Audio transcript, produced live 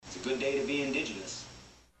Good day to be indigenous.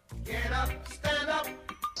 Get up, stand up.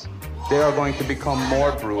 They are going to become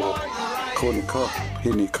more brutal. Couldn't cut,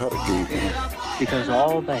 hitting cut again. Because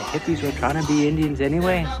all the hippies were trying to be Indians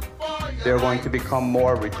anyway. They're going to become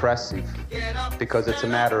more repressive because it's a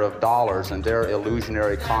matter of dollars and their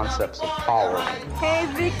illusionary concepts of power. Hey,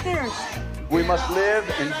 Victor. We must live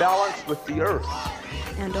in balance with the earth.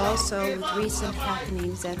 And also with recent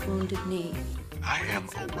happenings at Wounded Knee. I am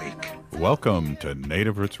awake. Welcome to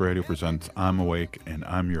Native Roots Radio Presents I'm Awake, and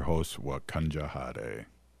I'm your host, xeuugli.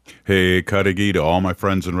 Hey, Kadagi, to all my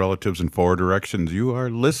friends and relatives in four directions. You are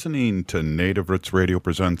listening to Native Roots Radio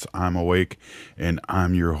Presents I'm Awake, and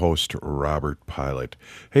I'm your host, Robert Pilot.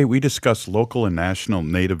 Hey, we discuss local and national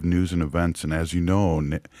Native news and events, and as you know,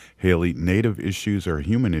 Haley, Native issues are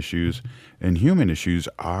human issues, and human issues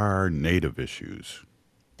are Native issues.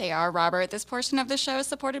 They are, Robert. This portion of the show is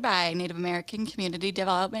supported by Native American Community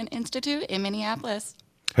Development Institute in Minneapolis.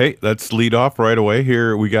 Hey, let's lead off right away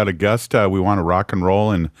here. We got a guest. We want to rock and roll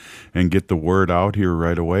and get the word out here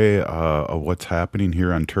right away of what's happening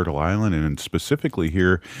here on Turtle Island and specifically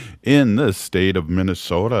here in the state of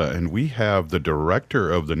Minnesota. And we have the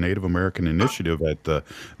director of the Native American Initiative at the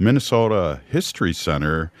Minnesota History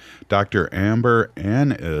Center, Dr. Amber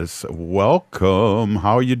Annis. Welcome.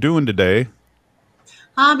 How are you doing today?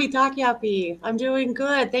 I'm doing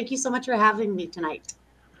good. Thank you so much for having me tonight.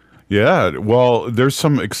 Yeah, well, there's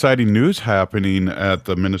some exciting news happening at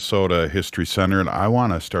the Minnesota History Center, and I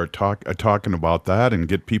want to start talking about that and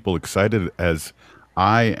get people excited as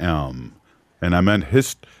I am. And I meant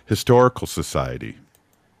Historical Society.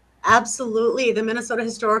 Absolutely. The Minnesota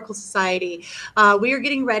Historical Society. We are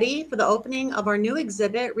getting ready for the opening of our new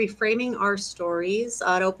exhibit, Reframing Our Stories.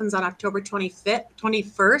 It opens on October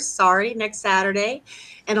 21st, next Saturday.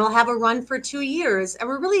 And it'll have a run for 2 years. And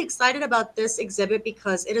we're really excited about this exhibit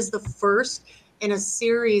because it is the first in a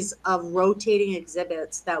series of rotating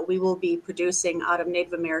exhibits that we will be producing out of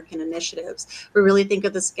Native American initiatives. We really think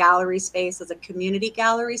of this gallery space as a community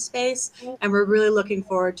gallery space, and we're really looking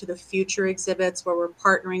forward to the future exhibits where we're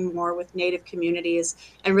partnering more with Native communities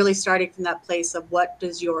and really starting from that place of what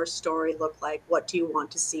does your story look like? What do you want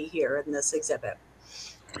to see here in this exhibit?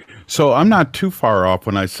 So I'm not too far off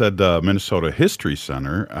when I said the Minnesota History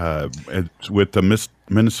Center. It's with the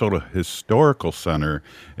Minnesota Historical Center,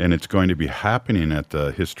 and it's going to be happening at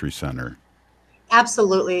the History Center.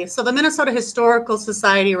 Absolutely. So the Minnesota Historical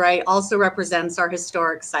Society, right, also represents our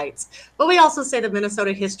historic sites. But we also say the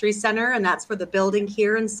Minnesota History Center, and that's for the building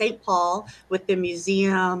here in St. Paul with the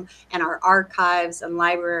museum and our archives and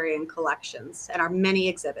library and collections and our many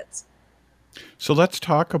exhibits. So let's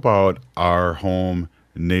talk about our home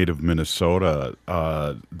Native Minnesota.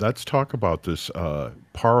 Let's talk about this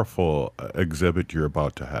powerful exhibit you're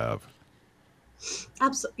about to have.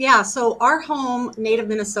 Absolutely. Yeah. So our home Native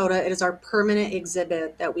Minnesota, it is our permanent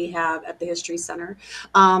exhibit that we have at the History Center.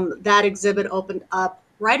 That exhibit opened up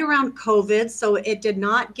right around COVID, so it did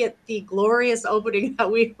not get the glorious opening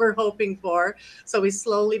that we were hoping for. So we've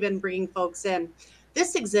slowly been bringing folks in.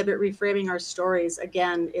 This exhibit, Reframing Our Stories,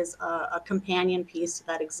 again, is a companion piece to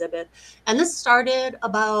that exhibit. And this started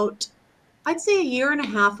about, I'd say, a year and a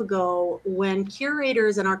half ago when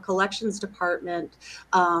curators in our collections department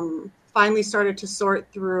finally started to sort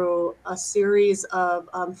through a series of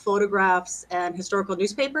photographs and historical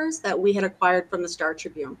newspapers that we had acquired from the Star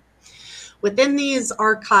Tribune. Within these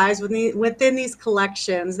archives, within these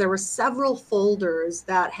collections, there were several folders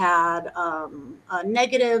that had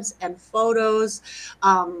negatives and photos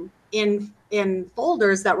in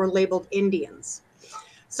folders that were labeled Indians.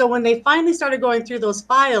 So when they finally started going through those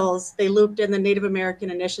files, they looped in the Native American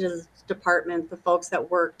Initiatives Department, the folks that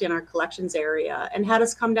worked in our collections area, and had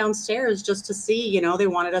us come downstairs just to see, they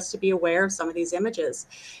wanted us to be aware of some of these images.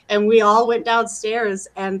 And we all went downstairs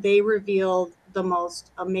and they revealed the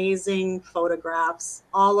most amazing photographs.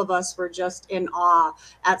 All of us were just in awe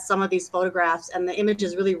at some of these photographs, and the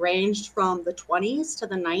images really ranged from the 20s to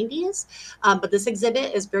the 90s. But this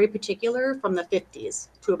exhibit is very particular from the 50s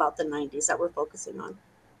to about the 90s that we're focusing on.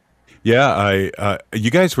 Yeah,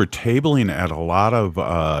 you guys were tabling at a lot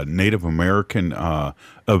of Native American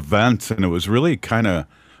events, and it was really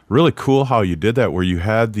really cool how you did that, where you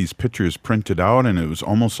had these pictures printed out, and it was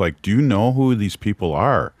almost like, do you know who these people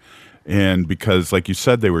are? And because, like you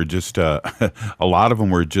said, they were just a lot of them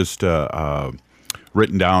were just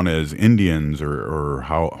written down as Indians or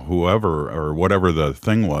whoever or whatever the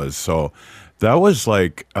thing was. So that was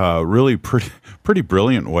like a really pretty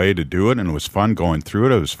brilliant way to do it, and it was fun going through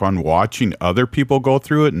it. It was fun watching other people go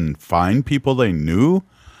through it and find people they knew.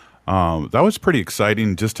 That was pretty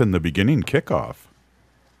exciting just in the beginning kickoff.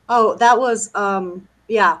 Oh, that was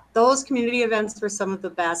Yeah, those community events were some of the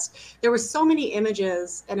best. There were so many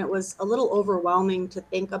images, and it was a little overwhelming to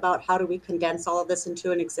think about how do we condense all of this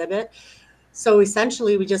into an exhibit. So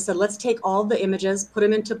essentially, we just said, let's take all the images, put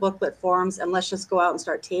them into booklet forms, and let's just go out and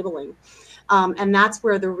start tabling. And that's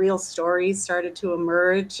where the real stories started to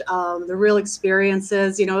emerge, the real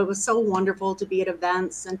experiences. You know, it was so wonderful to be at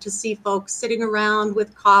events and to see folks sitting around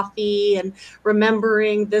with coffee and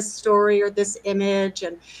remembering this story or this image.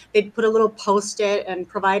 And they'd put a little post-it and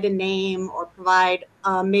provide a name or provide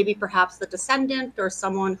maybe perhaps the descendant or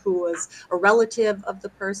someone who was a relative of the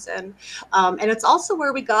person. And it's also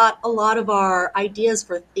where we got a lot of our ideas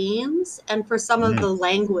for themes and for some of the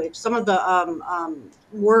language, some of the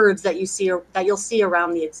words that you see or that you'll see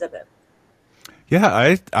around the exhibit.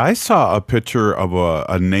 Yeah, I saw a picture of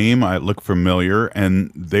a name I looked familiar,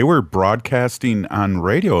 and they were broadcasting on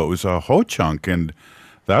radio. It was a Ho-Chunk, and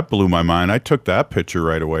that blew my mind. I took that picture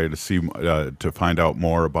right away to see to find out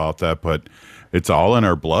more about that, but it's all in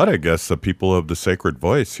our blood, I guess. The people of the sacred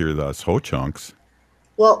voice here, us Ho-Chunks.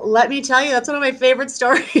 Well, let me tell you, that's one of my favorite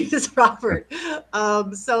stories, Robert.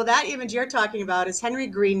 So that image you're talking about is Henry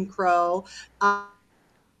Green Crow.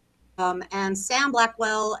 And Sam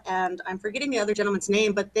Blackwell, and I'm forgetting the other gentleman's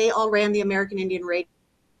name, but they all ran the American Indian Radio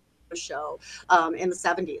Show in the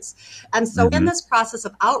 70s. And so in this process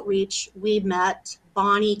of outreach, we met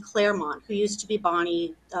Bonnie Claremont, who used to be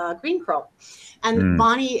Bonnie Green Crow. And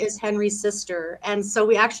Bonnie is Henry's sister. And so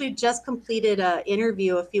we actually just completed an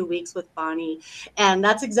interview a few weeks with Bonnie. And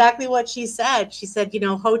that's exactly what she said. She said, you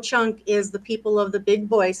know, Ho-Chunk is the people of the big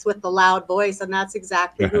voice with the loud voice. And that's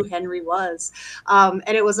exactly who Henry was. And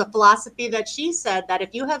it was a philosophy that she said that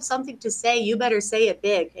if you have something to say, you better say it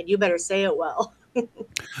big and you better say it well.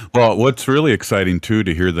 Well, what's really exciting, too,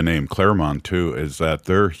 to hear the name Claremont, too, is that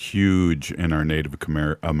they're huge in our Native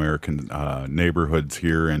American neighborhoods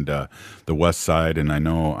here and the West Side. And I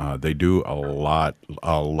know they do a lot,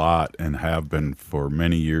 and have been for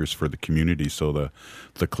many years for the community. So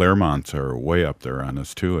the Claremonts are way up there on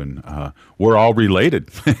us, too. And we're all related.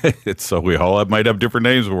 So we all might have different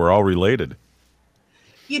names, but we're all related.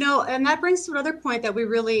 You know, and that brings to another point that we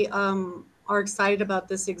really are excited about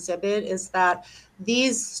this exhibit is that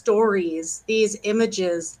these stories, these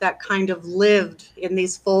images that kind of lived in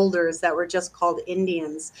these folders that were just called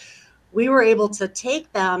Indians, we were able to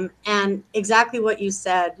take them and exactly what you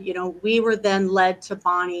said, you know, we were then led to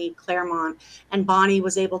Bonnie Claremont, and Bonnie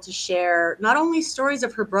was able to share not only stories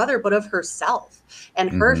of her brother, but of herself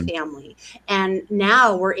and her family. And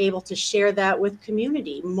now we're able to share that with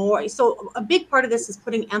community more. So a big part of this is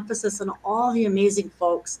putting emphasis on all the amazing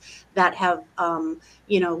folks that have,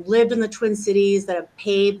 you know, lived in the Twin Cities, that have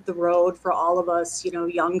paved the road for all of us, you know,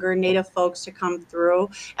 younger Native folks to come through.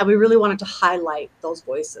 And we really wanted to highlight those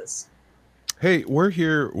voices. Hey, we're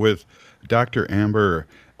here with Dr. Amber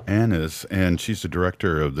Annis, and she's the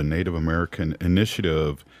director of the Native American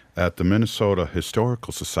Initiative at the Minnesota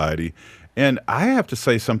Historical Society. And I have to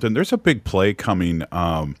say something. There's a big play coming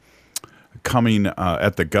at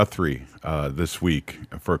the Guthrie this week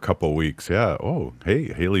for a couple of weeks. Yeah. Oh,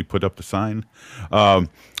 hey, Haley put up the sign.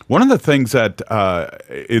 One of the things that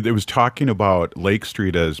it was talking about Lake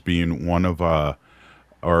Street as being one of the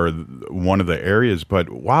areas, but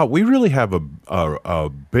wow, we really have a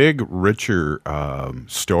big, richer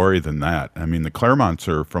story than that. I mean, the Claremonts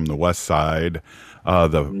are from the West Side.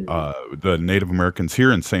 The Native Americans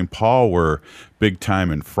here in St. Paul were big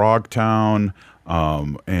time in Frogtown.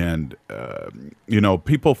 And you know,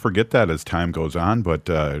 people forget that as time goes on, but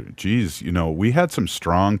geez, you know, we had some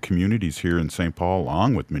strong communities here in St. Paul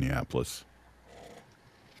along with Minneapolis.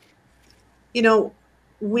 You know,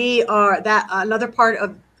 we are that another part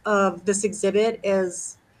of this exhibit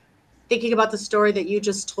is thinking about the story that you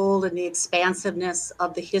just told and the expansiveness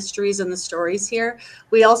of the histories and the stories here.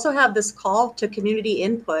 We also have this call to community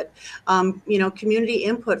input, you know, community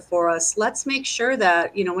input for us. Let's make sure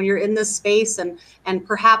that, you know, when you're in this space and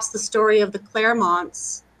perhaps the story of the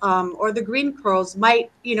Claremonts or the Green Crows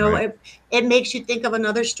might, you know, it makes you think of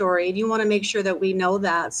another story, and you want to make sure that we know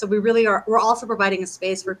that. So we're also providing a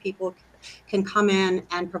space where people can come in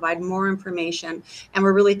and provide more information. And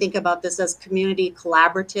we're really thinking about this as community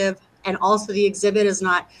collaborative. And also the exhibit is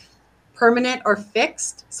not permanent or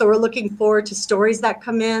fixed. So we're looking forward to stories that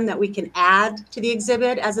come in that we can add to the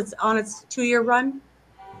exhibit as it's on its 2-year run.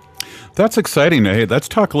 That's exciting. Hey, let's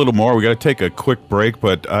talk a little more. We got to take a quick break,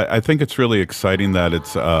 but I think it's really exciting that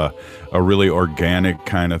it's a really organic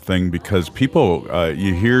kind of thing, because people,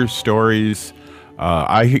 you hear stories.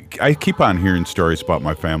 I keep on hearing stories about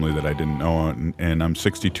my family that I didn't know, and I'm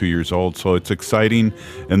 62 years old, so it's exciting.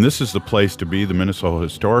 And this is the place to be, the Minnesota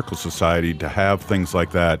Historical Society, to have things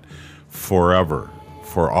like that forever.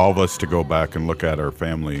 for all of us to go back and look at our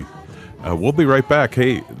family. We'll be right back.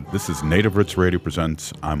 Hey, this is Native Roots Radio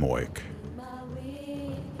presents I'm Awake.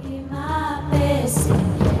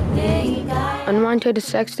 Unwanted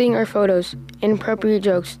sexting or photos, inappropriate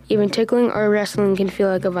jokes, even tickling or wrestling can feel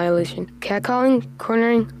like a violation. Catcalling,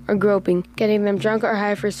 cornering, or groping, getting them drunk or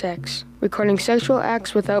high for sex, recording sexual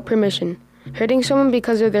acts without permission, hurting someone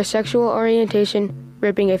because of their sexual orientation,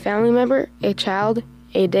 raping a family member, a child,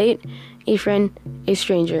 a date, a friend, a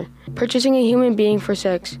stranger, purchasing a human being for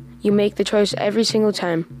sex. You make the choice every single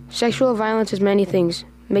time. Sexual violence is many things.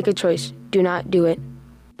 Make a choice. Do not do it.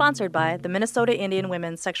 Sponsored by the Minnesota Indian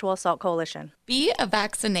Women's Sexual Assault Coalition. Be a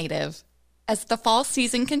vaccinative. As the fall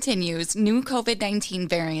season continues, new COVID-19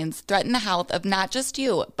 variants threaten the health of not just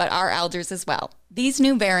you, but our elders as well. These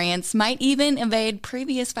new variants might even evade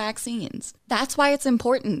previous vaccines. That's why it's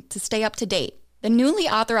important to stay up to date. The newly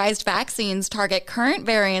authorized vaccines target current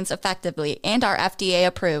variants effectively and are FDA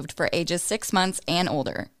approved for ages 6 months and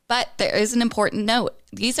older. But there is an important note.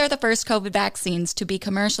 These are the first COVID vaccines to be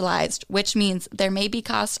commercialized, which means there may be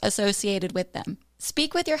costs associated with them.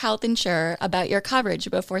 Speak with your health insurer about your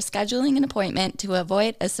coverage before scheduling an appointment to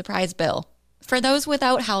avoid a surprise bill. For those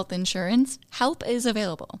without health insurance, help is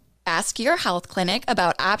available. Ask your health clinic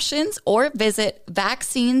about options or visit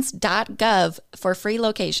vaccines.gov for free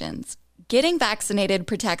locations. Getting vaccinated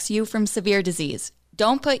protects you from severe disease.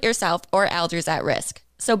 Don't put yourself or elders at risk.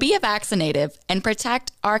 So be a vaccinative and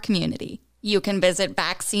protect our community. You can visit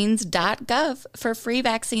vaccines.gov for free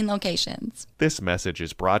vaccine locations. This message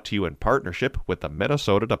is brought to you in partnership with the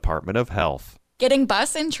Minnesota Department of Health. Getting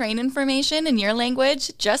bus and train information in your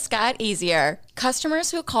language just got easier. Customers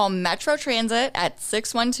who call Metro Transit at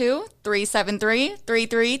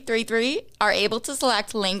 612-373-3333 are able to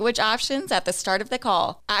select language options at the start of the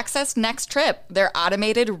call. Access Next Trip, their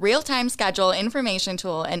automated real-time schedule information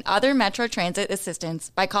tool, and other Metro Transit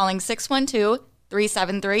assistance by calling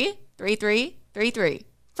 612-373-3333.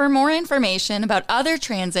 For more information about other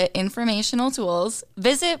transit informational tools,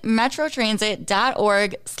 visit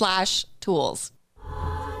metrotransit.org/tools.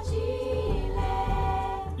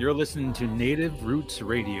 You're listening to Native Roots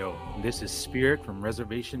Radio. This is Spirit from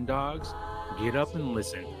Reservation Dogs. Get up and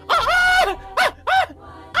listen.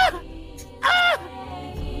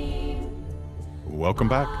 Welcome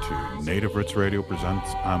back to Native Roots Radio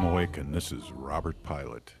presents I'm Awake, and this is Robert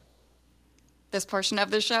Pilot. This portion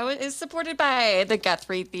of the show is supported by the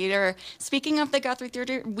Guthrie Theater. Speaking of the Guthrie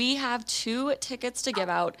Theater, we have 2 tickets to give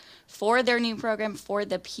out for their new program, For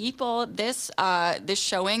the People. This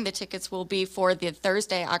showing, the tickets will be for the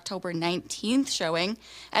Thursday, October 19th showing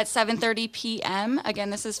at 7:30 p.m.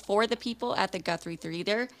 Again, this is For the People at the Guthrie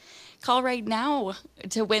Theater. Call right now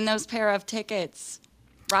to win those pair of tickets.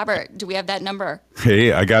 Robert, do we have that number?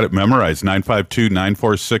 Hey, I got it memorized.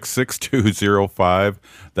 952-946-6205.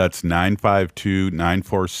 That's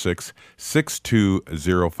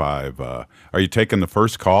 952-946-6205. Are you taking the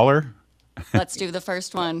first caller? Let's do the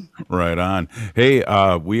first one. Right on. Hey,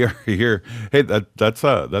 we are here. Hey, that's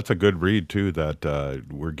a good read too. That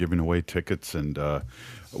we're giving away tickets, and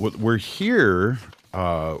we're here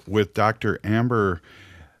with Dr. Amber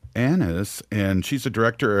Annis, and she's the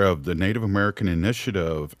director of the Native American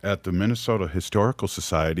Initiative at the Minnesota Historical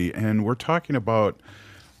Society, and we're talking about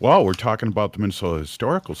the Minnesota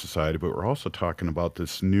Historical Society, but we're also talking about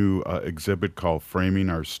this new exhibit called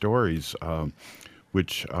Reframing Our Stories,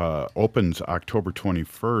 which opens October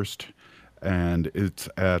 21st, and it's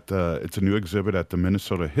a new exhibit at the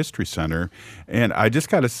Minnesota History Center. And I just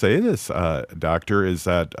got to say this, Doctor, is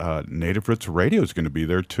that Native Roots Radio is going to be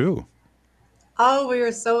there too. Oh, we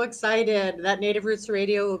are so excited that Native Roots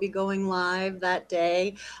Radio will be going live that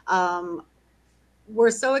day. We're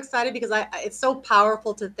so excited because it's so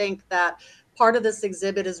powerful to think that part of this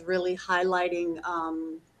exhibit is really highlighting,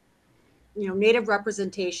 Native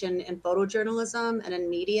representation in photojournalism and in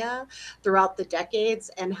media throughout the decades,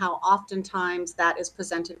 and how oftentimes that is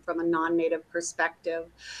presented from a non-Native perspective.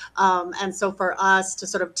 And so for us to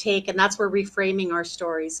sort of and that's where Reframing Our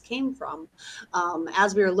Stories came from.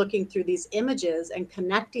 As we were looking through these images and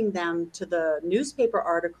connecting them to the newspaper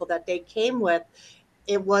article that they came with,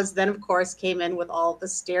 it was then, of course, came in with all the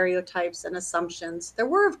stereotypes and assumptions. There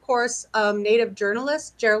were, of course, Native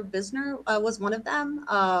journalists. Gerald Bisner was one of them,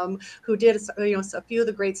 who did a few of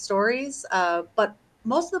the great stories. But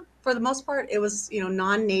for the most part, it was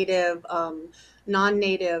non-Native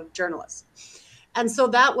journalists. And so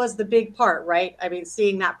that was the big part, right? I mean,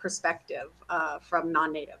 seeing that perspective from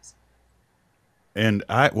non-Natives. And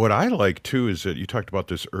what I like too is that you talked about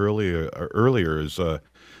this earlier is a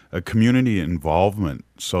community involvement.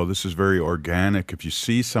 So this is very organic. If you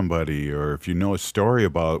see somebody or if you know a story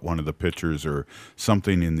about one of the pictures or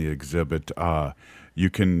something in the exhibit, you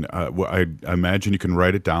can. I imagine you can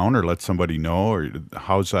write it down or let somebody know. Or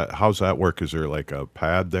how's that work? Is there like a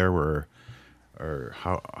pad there where, or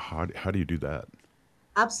how do you do that?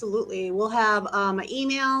 Absolutely. We'll have an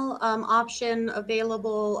email option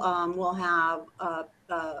available. We'll have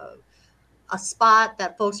a spot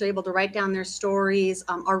that folks are able to write down their stories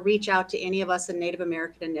or reach out to any of us in Native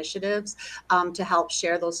American initiatives to help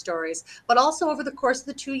share those stories. But also over the course of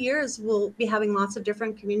the 2 years, we'll be having lots of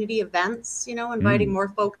different community events, inviting more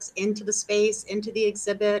folks into the space, into the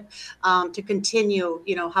exhibit to continue,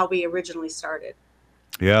 how we originally started.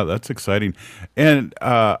 Yeah, that's exciting. And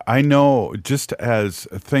I know just as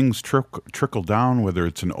things trickle down, whether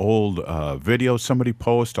it's an old video somebody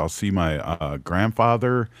posts, I'll see my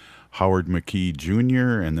grandfather, Howard McKee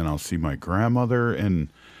Jr., and then I'll see my grandmother. And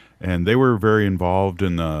they were very involved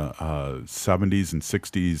in the 70s and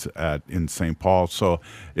 60s in St. Paul. So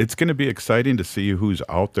it's going to be exciting to see who's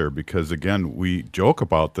out there because, again, we joke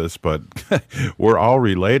about this, but we're all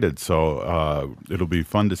related. So it'll be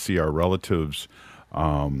fun to see our relatives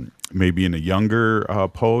maybe in a younger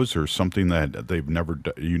pose or something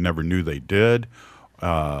that you never knew they did,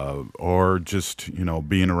 or just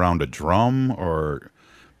being around a drum or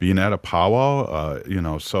being at a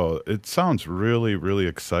powwow. So it sounds really, really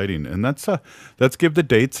exciting. And let's give the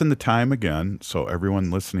dates and the time again, so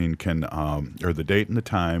everyone listening can, or the date and the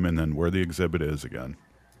time, and then where the exhibit is again.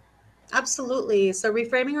 Absolutely. So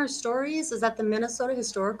Reframing Our Stories is at the Minnesota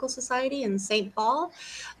Historical Society in St. Paul.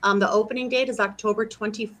 The opening date is October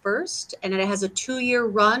 21st, and it has a 2-year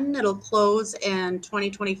run. It'll close in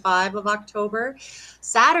 2025 of October.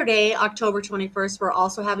 Saturday, October 21st, we're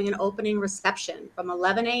also having an opening reception from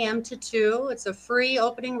 11 a.m. to 2. It's a free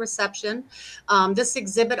opening reception. This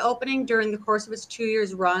exhibit opening during the course of its 2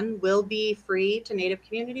 years run will be free to Native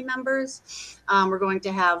community members. We're going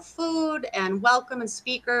to have food and welcome and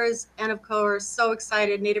speakers. And of course, so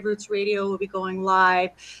excited, Native Roots Radio will be going live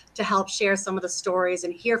to help share some of the stories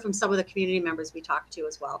and hear from some of the community members we talked to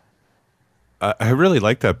as well. I really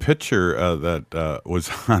like that picture that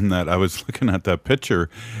was on that. I was looking at that picture,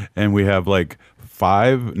 and we have like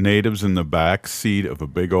 5 natives in the back seat of a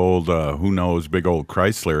big old, big old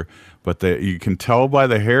Chrysler. But you can tell by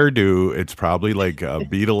the hairdo, it's probably like a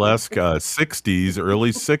Beatlesque 60s,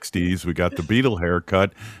 early 60s. We got the Beatle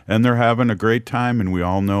haircut, and they're having a great time. And we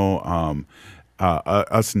all know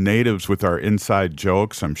us natives with our inside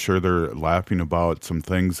jokes. I'm sure they're laughing about some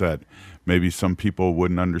things that maybe some people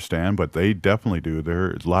wouldn't understand, but they definitely do.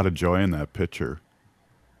 There's a lot of joy in that picture.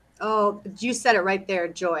 Oh, you said it right there,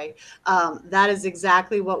 joy. That is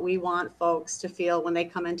exactly what we want folks to feel when they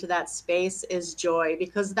come into that space is joy,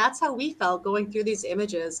 because that's how we felt going through these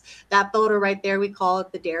images. That photo right there, we call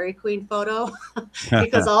it the Dairy Queen photo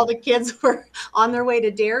because all the kids were on their way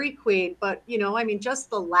to Dairy Queen. But,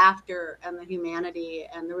 just the laughter and the humanity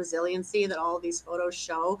and the resiliency that all of these photos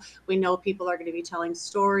show. We know people are going to be telling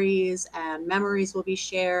stories and memories will be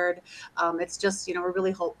shared. It's just, we're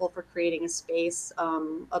really hopeful for creating a space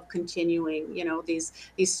of continuing, these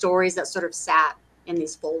stories that sort of sat in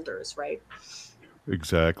these folders, right?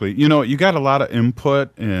 Exactly. You got a lot of input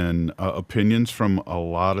and opinions from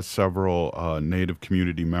several Native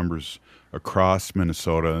community members across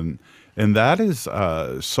Minnesota, and that is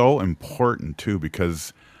so important too,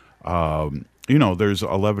 because there's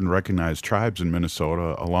 11 recognized tribes in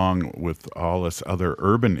Minnesota, along with all us other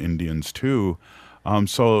urban Indians too.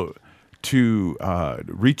 So to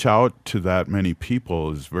reach out to that many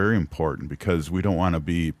people is very important, because we don't want to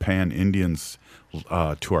be pan-Indians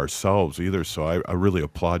to ourselves either. So I really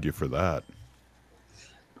applaud you for that.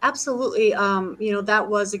 Absolutely. That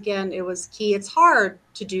was, again, it was key. It's hard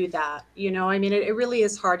to do that. It really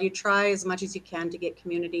is hard. You try as much as you can to get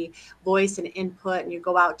community voice and input, and you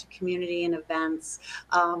go out to community and events.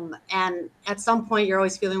 And at some point, you're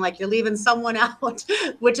always feeling like you're leaving someone out,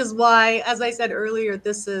 which is why, as I said earlier,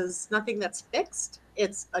 this is nothing that's fixed.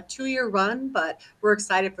 It's a 2-year run, but we're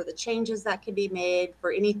excited for the changes that can be made,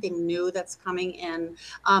 for anything new that's coming in,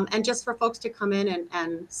 and just for folks to come in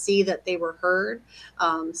and see that they were heard,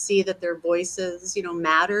 see that their voices,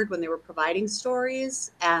 mattered when they were providing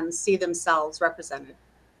stories, and see themselves represented.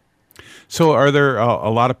 So are there a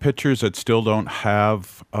lot of pictures that still don't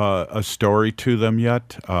have a story to them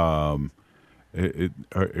yet?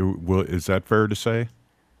 Is that fair to say?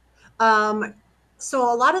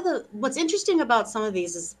 So a lot of what's interesting about some of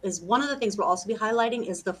these is one of the things we'll also be highlighting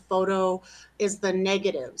is the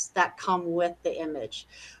negatives that come with the image.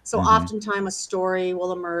 So oftentimes a story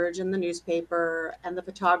will emerge in the newspaper and the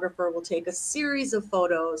photographer will take a series of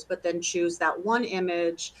photos, but then choose that one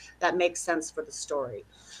image that makes sense for the story.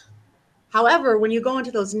 However, when you go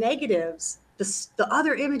into those negatives, the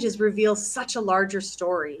other images reveal such a larger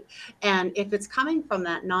story. And if it's coming from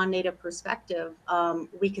that non-native perspective,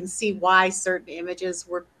 we can see why certain images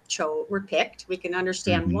were picked. We can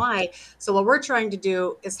understand why. So what we're trying to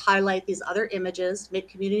do is highlight these other images, make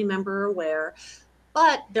community member aware.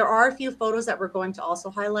 But there are a few photos that we're going to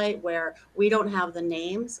also highlight where we don't have the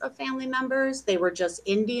names of family members. They were just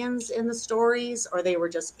Indians in the stories, or they were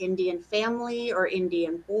just Indian family or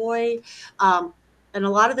Indian boy. And a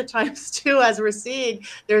lot of the times too, as we're seeing,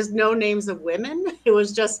 there's no names of women. It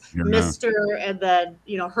was just Mr. and then,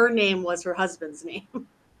 her name was her husband's name.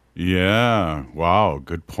 Yeah. Wow.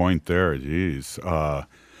 Good point there. Jeez.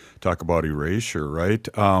 Talk about erasure, right?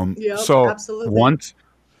 So absolutely.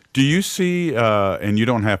 Do you see, and you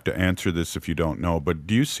don't have to answer this if you don't know, but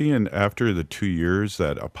do you see after the 2 years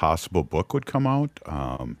that a possible book would come out?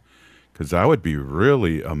 Because that would be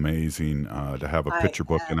really amazing to have a picture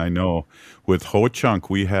book. And I know with Ho-Chunk,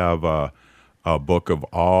 we have a book of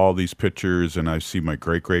all these pictures, and I see my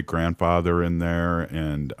great-great-grandfather in there.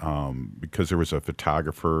 And because there was a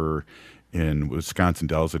photographer in Wisconsin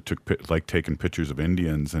Dells that took taking pictures of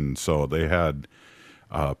Indians, and so they had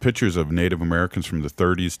pictures of Native Americans from the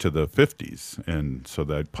 30s to the 50s. And so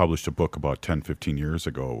they published a book about 10, 15 years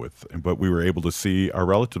ago but we were able to see our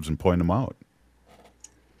relatives and point them out.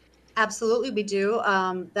 Absolutely, we do.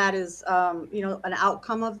 That is, an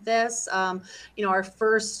outcome of this. Our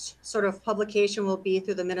first sort of publication will be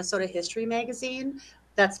through the Minnesota History magazine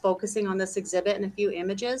that's focusing on this exhibit and a few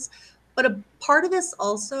images. But a part of this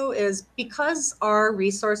also is because our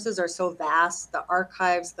resources are so vast, the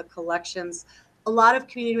archives, the collections, a lot of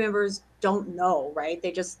community members don't know, right?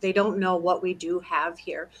 They don't know what we do have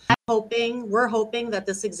here. We're hoping that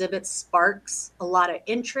this exhibit sparks a lot of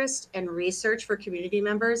interest and research for community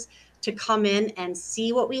members to come in and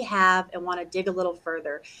see what we have and want to dig a little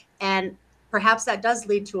further. And perhaps that does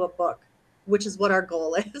lead to a book, which is what our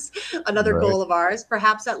goal is. Another goal of ours.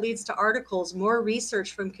 Perhaps that leads to articles, more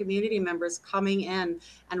research from community members coming in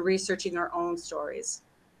and researching our own stories.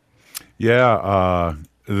 Yeah,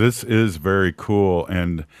 this is very cool.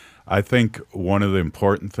 And I think one of the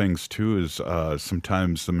important things, too, is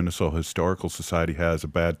sometimes the Minnesota Historical Society has a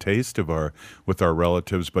bad taste with our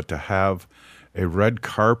relatives, but to have a red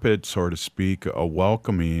carpet, so to speak, a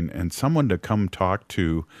welcoming, and someone to come talk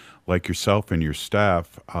to, like yourself and your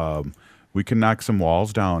staff, we can knock some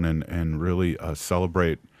walls down and really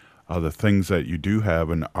celebrate the things that you do have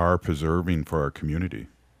and are preserving for our community.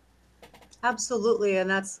 Absolutely. And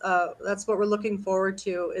that's what we're looking forward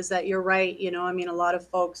to, is that you're right. A lot of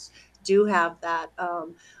folks do have that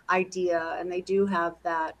idea, and they do have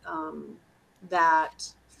that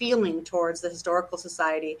feeling towards the Historical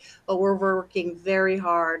Society, but we're working very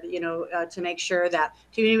hard, to make sure that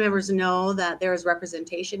community members know that there is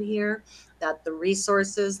representation here, that the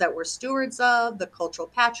resources that we're stewards of, the cultural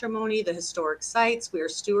patrimony, the historic sites, we are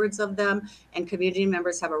stewards of them, and community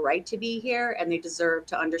members have a right to be here, and they deserve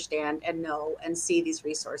to understand and know and see these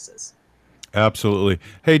resources. Absolutely.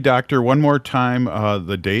 Hey, Doctor, one more time,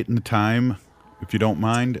 the date and the time, if you don't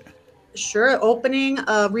mind. Sure. Opening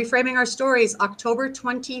Reframing Our Stories, October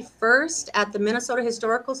 21st at the Minnesota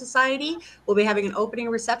Historical Society. We'll be having an opening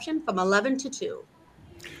reception from 11 to 2.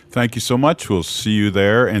 Thank you so much. We'll see you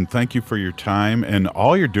there, and thank you for your time and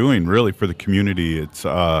all you're doing really for the community. It's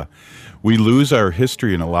we lose our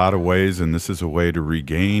history in a lot of ways, and this is a way to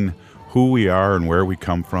regain who we are and where we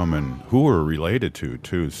come from and who we're related to,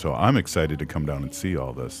 too. So I'm excited to come down and see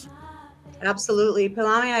all this. Absolutely.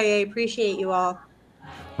 Palami, I appreciate you all.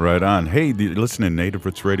 Right on. Hey, listen to Native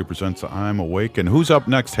Roots Radio presents I'm Awake. And who's up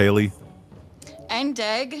next, Haley?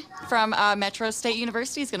 Aandeg from Metro State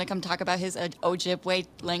University is going to come talk about his Ojibwe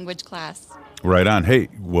language class. Right on. Hey,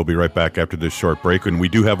 we'll be right back after this short break, and we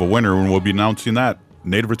do have a winner, and we'll be announcing that.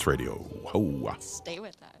 Native Roots Radio. Ho. Stay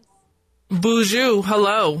with us. Bonjour,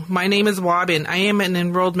 hello. My name is Wabin. I am an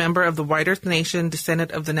enrolled member of the White Earth Nation,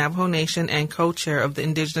 descendant of the Navajo Nation, and co-chair of the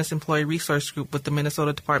Indigenous Employee Resource Group with the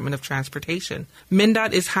Minnesota Department of Transportation.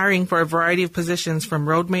 MnDOT is hiring for a variety of positions from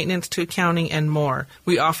road maintenance to accounting and more.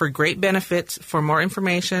 We offer great benefits. For more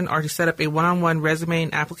information or to set up a one-on-one resume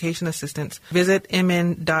and application assistance, visit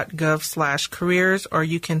mn.gov/careers, or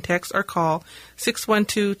you can text or call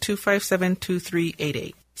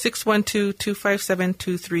 612-257-2388.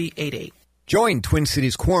 612-257-2388. Join Twin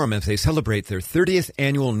Cities Quorum as they celebrate their 30th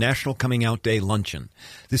annual National Coming Out Day Luncheon.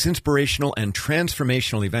 This inspirational and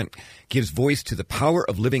transformational event gives voice to the power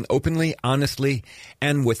of living openly, honestly,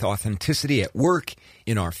 and with authenticity at work,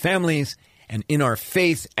 in our families, and in our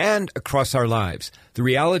faith and across our lives. The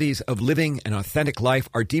realities of living an authentic life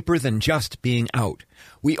are deeper than just being out.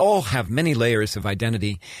 We all have many layers of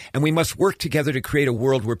identity, and we must work together to create a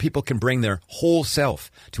world where people can bring their whole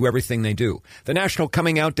self to everything they do. The National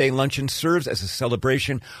Coming Out Day Luncheon serves as a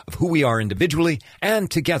celebration of who we are individually and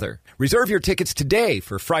together. Reserve your tickets today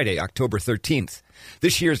for Friday, October 13th.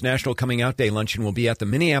 This year's National Coming Out Day Luncheon will be at the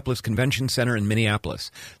Minneapolis Convention Center in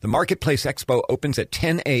Minneapolis. The Marketplace Expo opens at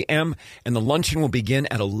 10 a.m., and the luncheon will begin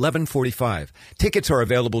at 11:45. Tickets are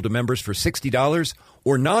available to members for $60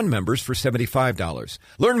 or non-members for $75.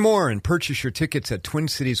 Learn more and purchase your tickets at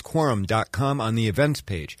TwinCitiesQuorum.com on the events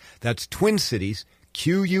page. That's TwinCities,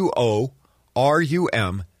 QUORUM.com.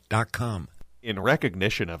 In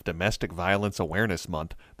recognition of Domestic Violence Awareness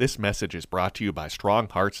Month, this message is brought to you by Strong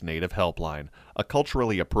Hearts Native Helpline, a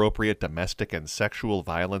culturally appropriate domestic and sexual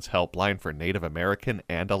violence helpline for Native American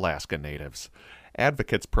and Alaska Natives.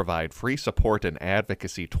 Advocates provide free support and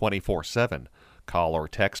advocacy 24/7. Call or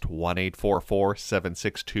text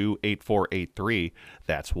 1-844-762-8483,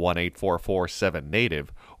 that's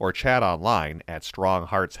 1-844-7-NATIVE, or chat online at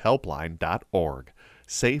strongheartshelpline.org.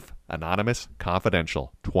 Safe, anonymous,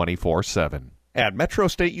 confidential, 24/7. At Metro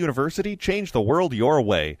State University, change the world your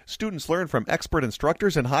way. Students learn from expert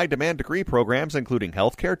instructors in high-demand degree programs including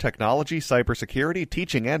healthcare, technology, cybersecurity,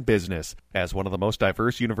 teaching, and business. As one of the most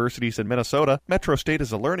diverse universities in Minnesota, Metro State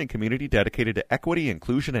is a learning community dedicated to equity,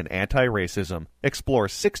 inclusion, and anti-racism. Explore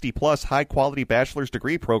 60-plus high-quality bachelor's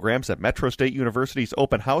degree programs at Metro State University's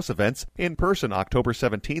open house events in person October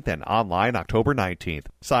 17th and online October 19th.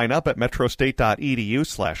 Sign up at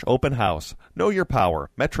metrostate.edu/open house. Know your power.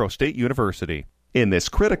 Metro State University. In this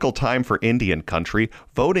critical time for Indian country,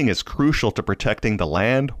 voting is crucial to protecting the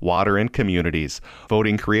land, water, and communities.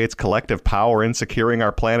 Voting creates collective power in securing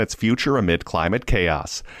our planet's future amid climate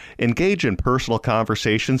chaos. Engage in personal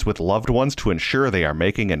conversations with loved ones to ensure they are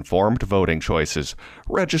making informed voting choices.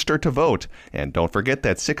 Register to vote. And don't forget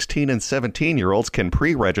that 16 and 17-year-olds can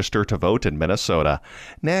pre-register to vote in Minnesota.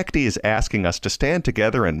 NACD is asking us to stand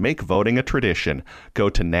together and make voting a tradition. Go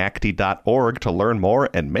to NACD.org to learn more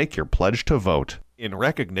and make your pledge to vote. In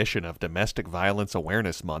recognition of Domestic Violence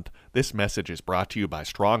Awareness Month, this message is brought to you by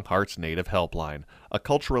Strong Hearts Native Helpline, a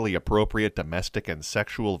culturally appropriate domestic and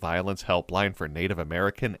sexual violence helpline for Native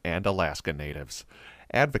American and Alaska Natives.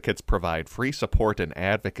 Advocates provide free support and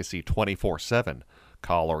advocacy 24/7.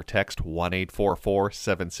 Call or text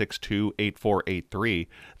 1-844-762-8483,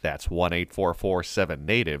 that's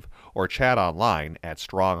 1-844-7-NATIVE, or chat online at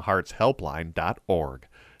strongheartshelpline.org.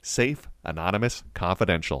 Safe, anonymous,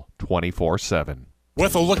 confidential, 24/7.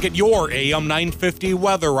 With a look at your AM 950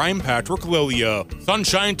 weather, I'm Patrick Lilia.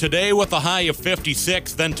 Sunshine today with a high of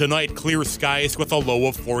 56, then tonight clear skies with a low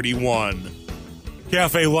of 41.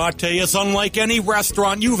 Cafe Latte is unlike any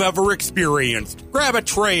restaurant you've ever experienced. Grab a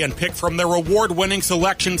tray and pick from their award-winning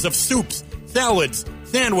selections of soups, salads,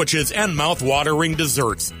 sandwiches, and mouth-watering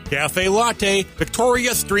desserts. Cafe Latte,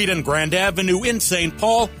 Victoria Street and Grand Avenue in St.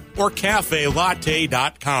 Paul, or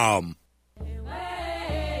cafelatte.com.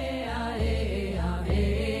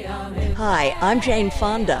 Hi, I'm Jane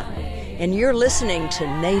Fonda, and you're listening to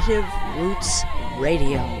Native Roots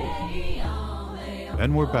Radio.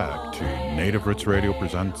 And we're back to Native Roots Radio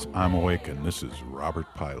presents I'm Awake, and this is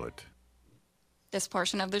Robert Pilot. This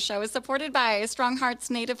portion of the show is supported by Strong Hearts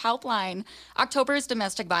Native Helpline. October is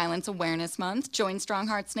Domestic Violence Awareness Month. Join Strong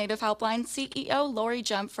Hearts Native Helpline CEO Lori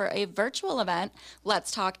Jump for a virtual event,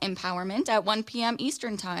 Let's Talk Empowerment, at 1 p.m.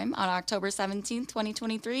 Eastern Time on October 17th,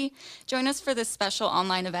 2023. Join us for this special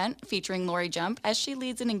online event featuring Lori Jump as she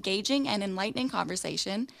leads an engaging and enlightening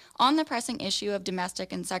conversation on the pressing issue of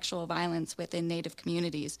domestic and sexual violence within Native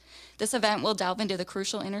communities. This event will delve into the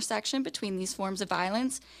crucial intersection between these forms of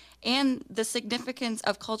violence and the significance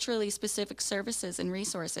of culturally specific services and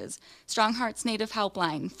resources. Strong Hearts Native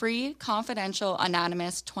Helpline, free, confidential,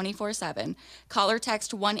 anonymous, 24/7. Call or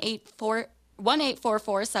text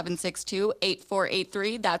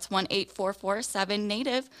 1-844-762-8483. That's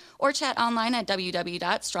 1-844-7-NATIVE, or chat online at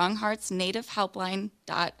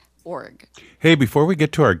www.strongheartsnativehelpline.org. Hey, before we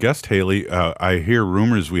get to our guest, Haley, I hear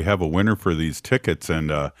rumors we have a winner for these tickets,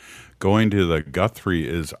 and going to the Guthrie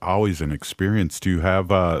is always an experience. Do you have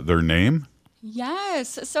their name?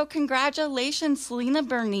 Yes. So congratulations, Selena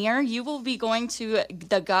Bernier. You will be going to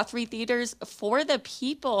the Guthrie Theaters for the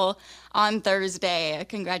People on Thursday.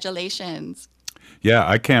 Congratulations. Yeah,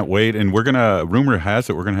 I can't wait. And rumor has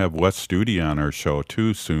it, we're going to have Wes Studi on our show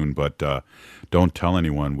too soon, but don't tell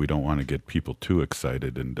anyone. We don't want to get people too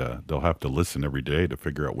excited, and they'll have to listen every day to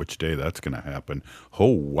figure out which day that's going to happen.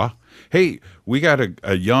 Oh, wow. Hey, we got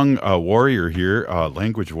a young warrior here,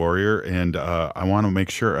 language warrior, and I want to make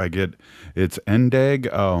sure it's Aandeg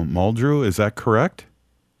Muldrew. Is that correct?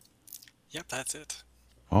 Yep, that's it.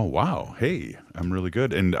 Oh, wow. Hey, I'm really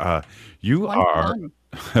good. And you One are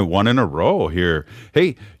one in a row here.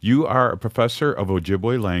 Hey, you are a professor of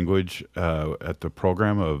Ojibwe language at the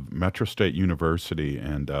program of Metro State University.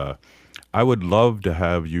 And I would love to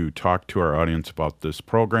have you talk to our audience about this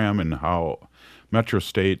program and how Metro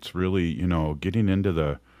State's really, getting into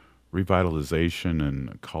the revitalization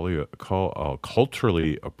and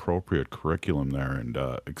culturally appropriate curriculum there. And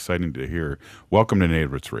exciting to hear. Welcome to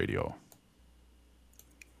Native Roots Radio.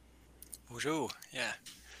 Bonjour, yeah.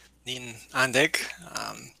 Nin Aandeg,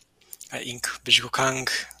 ink bijukang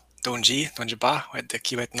donji ba with the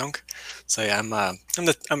kiwet nong. So yeah, I'm a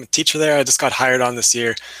teacher there. I just got hired on this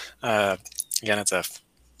year. Again, it's a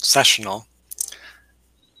sessional.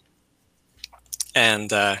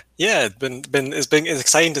 And it's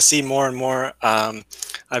exciting to see more and more.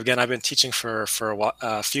 I've been teaching for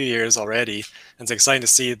a few years already, and it's exciting to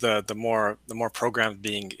see the more programs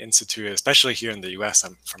being instituted, especially here in the U.S.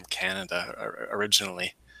 I'm from Canada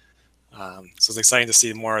originally, so it's exciting to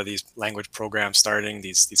see more of these language programs starting,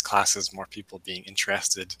 these classes, more people being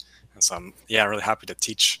interested, and so I'm really happy to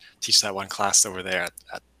teach that one class over there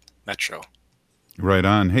at Metro. Right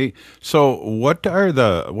on. Hey, so what are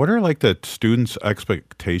like the students'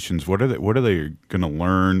 expectations? What are they going to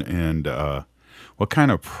learn, and what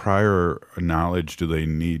kind of prior knowledge do they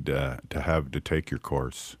need to have to take your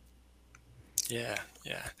course? Yeah.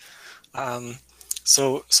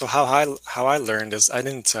 So how I learned is I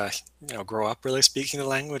didn't grow up really speaking the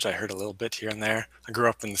language. I heard a little bit here and there. I grew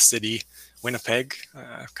up in the city, Winnipeg,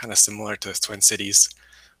 kind of similar to Twin Cities,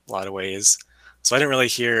 a lot of ways. So I didn't really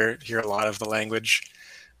hear a lot of the language,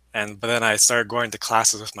 but then I started going to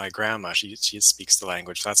classes with my grandma. She speaks the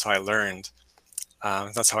language. That's how I learned.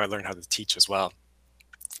 That's how I learned how to teach as well.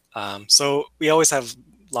 So we always have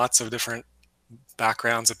lots of different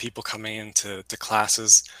backgrounds of people coming into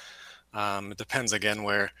classes. It depends again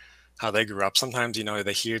how they grew up. Sometimes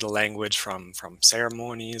they hear the language from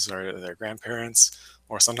ceremonies or their grandparents,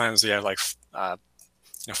 or sometimes we have like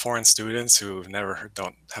foreign students who have never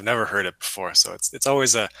heard it before. So it's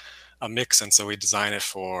always a mix, and so we design it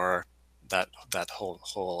for that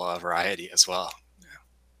whole variety as well.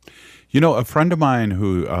 A friend of mine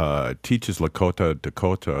who teaches Lakota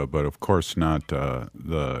Dakota, but of course not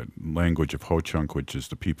the language of Ho-Chunk, which is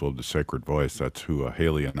the people of the sacred voice. That's who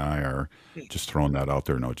Haley and I are. Just throwing that out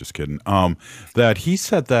there. No, just kidding. That he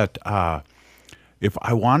said that if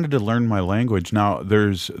I wanted to learn my language, now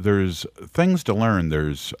there's things to learn.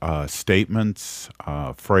 There's statements,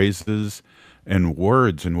 phrases, and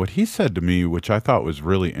words. And what he said to me, which I thought was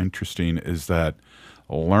really interesting, is that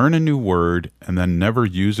learn a new word and then never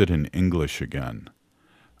use it in English again.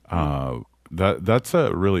 That's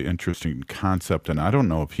a really interesting concept, and I don't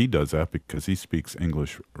know if he does that because he speaks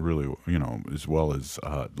English really, as well as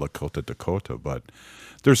Lakota Dakota. But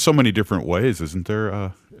there's so many different ways, isn't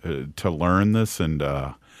there, to learn this? And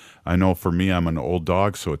I know for me, I'm an old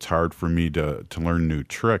dog, so it's hard for me to learn new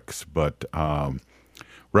tricks. But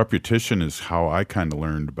repetition is how I kind of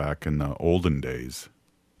learned back in the olden days.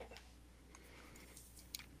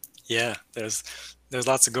 Yeah, there's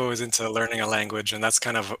lots that goes into learning a language, and that's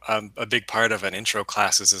kind of a big part of an intro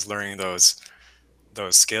classes is learning those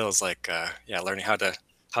skills, like learning how to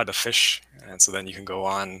fish, and so then you can go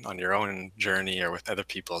on your own journey or with other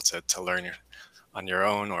people to learn on your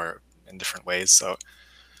own or in different ways. So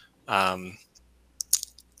I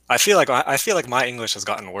feel like my English has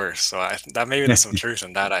gotten worse. So that maybe there's some truth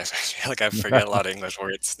in that. I feel like I forget a lot of English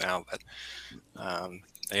words now, but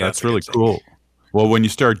that's really cool. Well, when you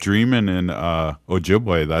start dreaming in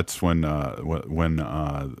Ojibwe, that's when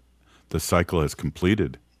the cycle is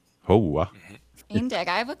completed. Aandeg,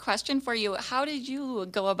 I have a question for you. How did you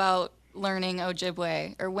go about learning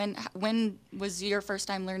Ojibwe, or when was your first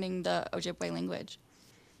time learning the Ojibwe language?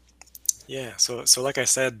 Yeah, so like I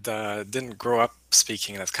said, didn't grow up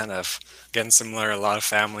speaking. That's kind of again similar. A lot of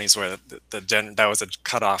families where that was a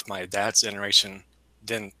cutoff. My dad's generation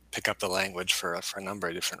didn't pick up the language for a number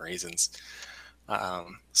of different reasons.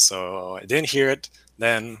 So I didn't hear it.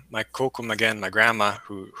 Then my kokum again, my grandma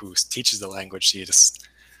who teaches the language, she just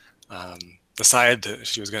decided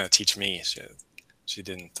she was going to teach me. She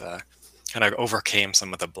didn't kind of overcame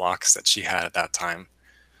some of the blocks that she had at that time.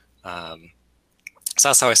 So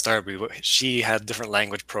that's how I started. She had different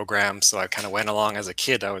language programs, so I kind of went along as a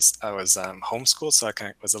kid. I was homeschooled, so I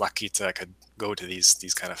kind of was lucky to I could go to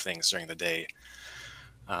these kind of things during the day.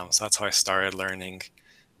 So that's how I started learning.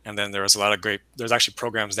 And then there was a lot of there's actually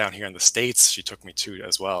programs down here in the States she took me to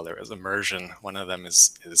as well. There was immersion. One of them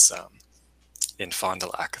is in Fond du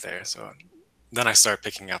Lac there. So then I started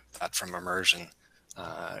picking up that from immersion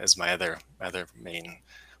as my other main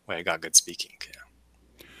way I got good speaking.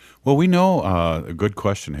 Yeah. Well, we know a good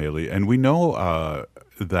question, Haley, and we know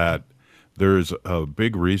that there's a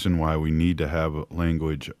big reason why we need to have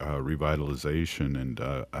language revitalization, and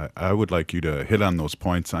I would like you to hit on those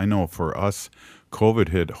points. I know for us, COVID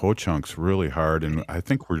hit Ho-Chunks really hard, and I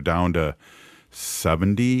think we're down to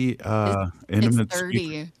 70 intimate It's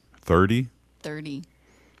 30. 30? 30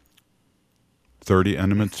 30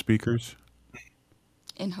 intimate speakers?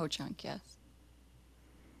 in Ho-Chunk, yes.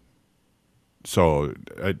 So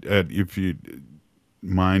if you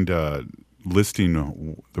mind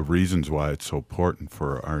listing the reasons why it's so important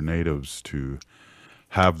for our natives to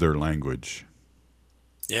have their language.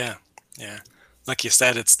 Yeah. Like you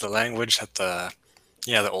said, it's the language that the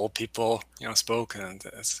old people spoke, and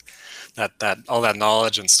it's that all that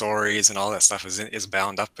knowledge and stories and all that stuff is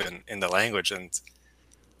bound up in the language. And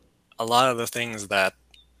a lot of the things that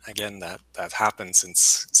happened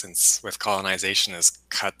since with colonization is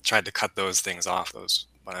tried to cut those things off. Those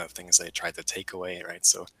one of the things they tried to take away, right?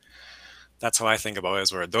 So that's how I think about it,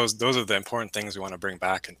 is where those are the important things we want to bring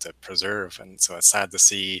back and to preserve. And so it's sad to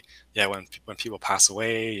see, when people pass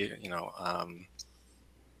away,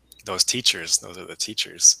 those are the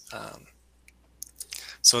teachers.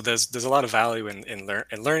 So there's a lot of value in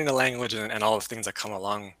learning the language and all the things that come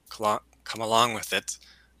along with it.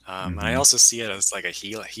 And I also see it as like a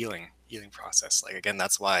healing process. Like, again,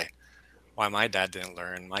 that's why my dad didn't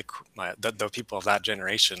learn. The people of that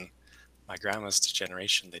generation, my grandma's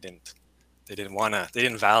generation, they didn't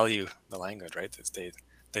value the language, right?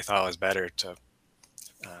 They thought it was better to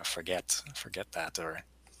forget that, or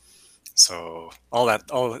so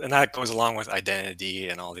and that goes along with identity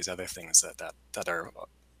and all these other things that are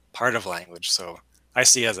part of language. So I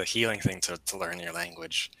see it as a healing thing to learn your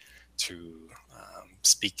language, to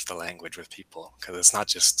speak the language with people, because it's not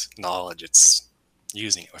just knowledge; it's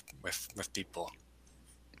using it with people.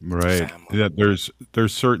 Right. Yeah, there's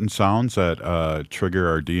certain sounds that trigger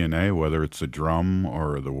our DNA, whether it's the drum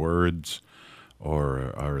or the words,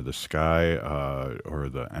 or the sky,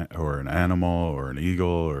 or an animal or an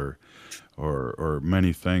eagle or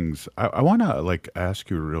many things. I want to ask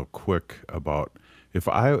you real quick about if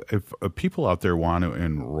people out there want to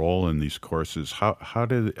enroll in these courses, how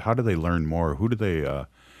do they learn more? Who do they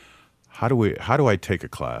how do I take a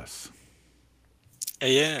class?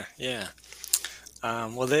 Yeah.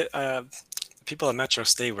 Well, people at Metro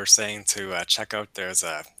State were saying to check out. There's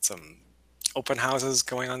some open houses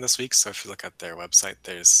going on this week. So if you look at their website,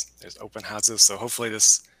 there's open houses. So hopefully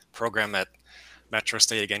this program at Metro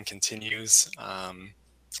State again continues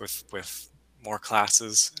with more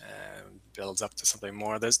classes and builds up to something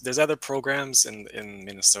more. There's other programs in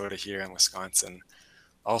Minnesota here and Wisconsin,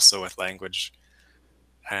 also with language.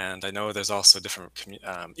 And I know there's also different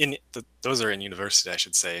those are in university, I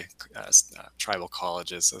should say, tribal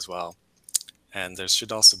colleges as well. And there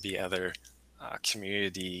should also be other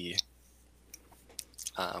community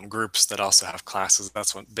groups that also have classes.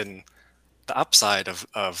 That's been the upside of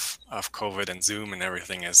COVID and Zoom and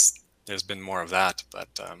everything, is there's been more of that, but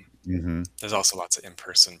there's also lots of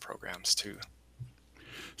in-person programs too.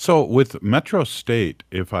 So with Metro State,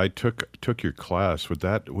 if I took your class, would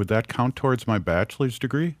that count towards my bachelor's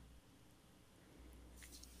degree?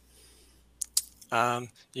 I'm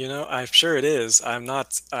sure it is. I'm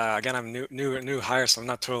not. Again, I'm new hire, so I'm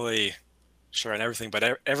not totally sure on everything.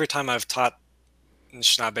 But every time I've taught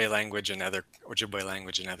Anishinaabe language and other Ojibwe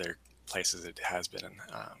language in other places, it has been.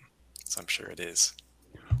 So I'm sure it is.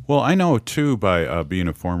 Well, I know too, by being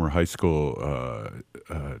a former high school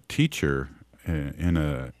teacher in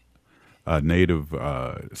a native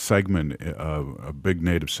segment, a big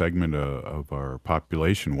native segment of our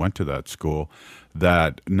population went to that school,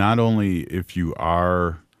 that not only if you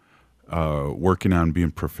are working on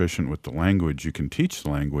being proficient with the language, you can teach the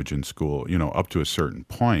language in school, up to a certain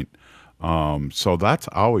point. So that's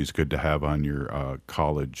always good to have on your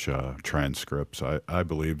college transcripts, I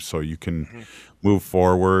believe, so you can move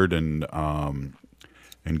forward and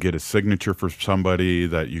get a signature for somebody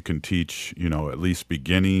that you can teach, at least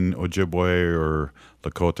beginning Ojibwe or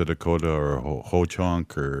Lakota or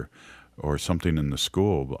Ho-Chunk or something in the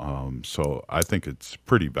school. So I think it's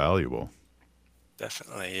pretty valuable.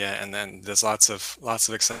 Definitely, yeah. And then there's lots of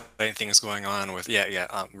exciting things going on with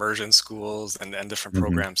immersion schools and different Hmm.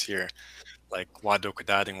 programs here. Like Wado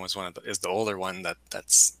Kadading is the older one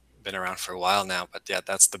that's been around for a while now. But yeah,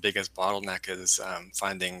 that's the biggest bottleneck is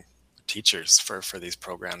finding teachers for these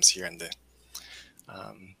programs here in the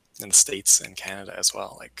States and Canada as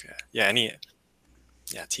well. Like any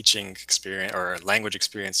teaching experience or language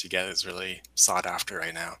experience you get is really sought after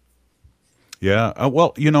right now. Yeah.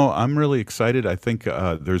 Well, I'm really excited. I think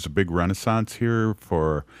there's a big renaissance here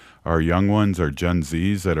for our young ones, our Gen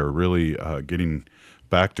Zs that are really getting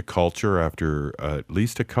back to culture after at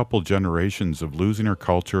least a couple generations of losing our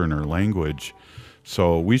culture and our language.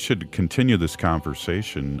 So we should continue this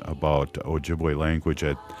conversation about Ojibwe language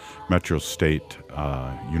at Metro State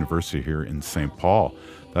University here in St. Paul.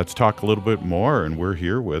 Let's talk a little bit more, and we're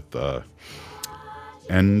here with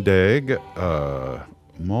Aandeg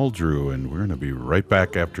Muldrew, and we're going to be right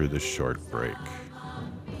back after this short break.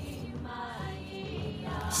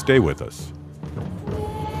 Stay with us.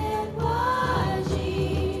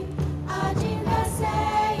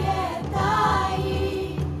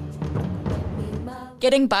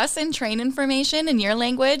 Getting bus and train information in your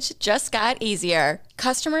language just got easier.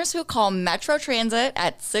 Customers who call Metro Transit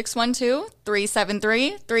at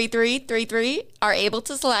 612-373-3333 are able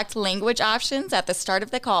to select language options at the start of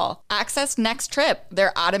the call. Access Next Trip,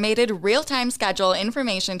 their automated real-time schedule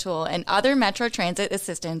information tool, and other Metro Transit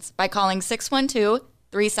assistance by calling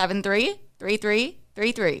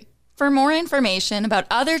 612-373-3333. For more information about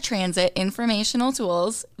other transit informational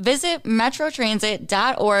tools, visit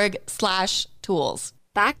metrotransit.org/tools.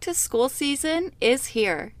 Back to school season is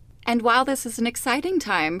here. And while this is an exciting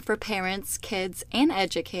time for parents, kids, and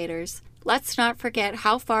educators, let's not forget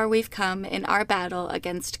how far we've come in our battle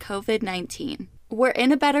against COVID-19. We're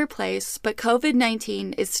in a better place, but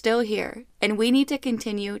COVID-19 is still here, and we need to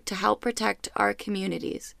continue to help protect our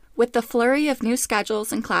communities. With the flurry of new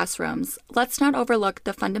schedules and classrooms, let's not overlook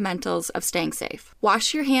the fundamentals of staying safe.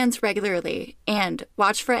 Wash your hands regularly and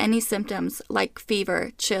watch for any symptoms like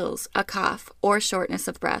fever, chills, a cough, or shortness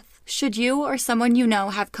of breath. Should you or someone you know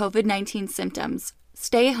have COVID-19 symptoms,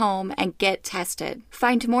 stay home and get tested.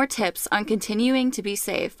 Find more tips on continuing to be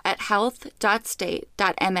safe at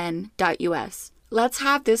health.state.mn.us. Let's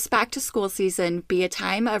have this back-to-school season be a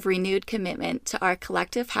time of renewed commitment to our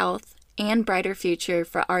collective health and brighter future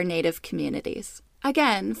for our Native communities.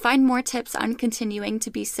 Again, find more tips on continuing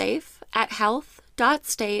to be safe at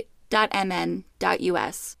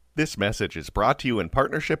health.state.mn.us. This message is brought to you in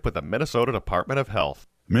partnership with the Minnesota Department of Health.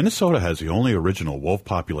 Minnesota has the only original wolf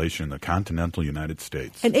population in the continental United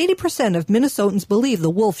States. And 80% of Minnesotans believe the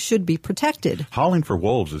wolf should be protected. Howling for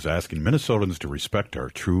Wolves is asking Minnesotans to respect our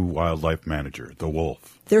true wildlife manager, the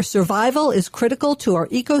wolf. Their survival is critical to our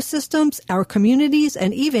ecosystems, our communities,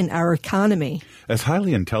 and even our economy. As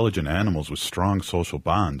highly intelligent animals with strong social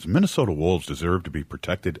bonds, Minnesota wolves deserve to be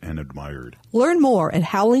protected and admired. Learn more at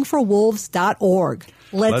howlingforwolves.org.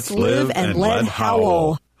 Let's live and let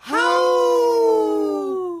howl. Howl!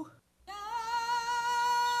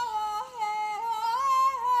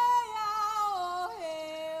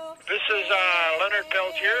 This is Leonard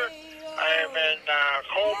Peltier. I am in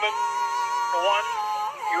Coleman 1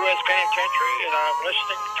 U.S. Penitentiary, and I'm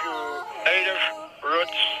listening to Native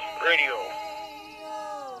Roots Radio.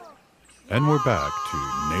 And we're back to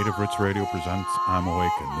Native Roots Radio presents I'm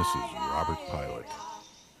Awake, and this is Robert Pilot.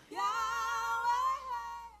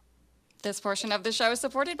 This portion of the show is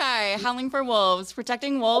supported by Howling for Wolves,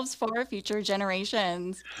 protecting wolves for future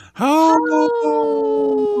generations.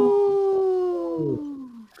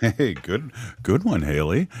 Hey, good one,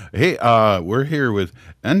 Haley. Hey, we're here with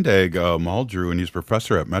Aandeg Muldrew, and he's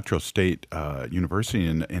professor at Metro State University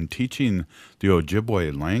and teaching the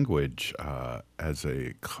Ojibwe language as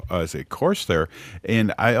a course there.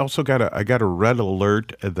 And I also got a red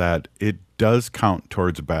alert that it does count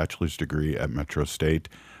towards a bachelor's degree at Metro State.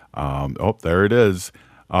 There it is.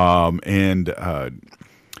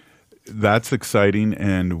 That's exciting,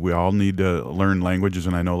 and we all need to learn languages.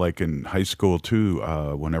 And I know, like in high school too,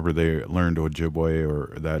 whenever they learned Ojibwe,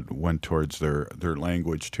 or that went towards their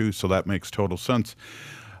language too. So that makes total sense.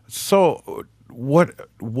 So,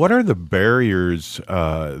 what are the barriers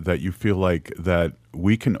that you feel like that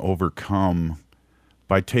we can overcome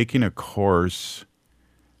by taking a course?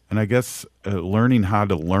 And I guess learning how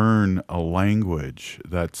to learn a language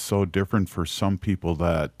that's so different for some people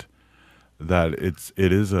that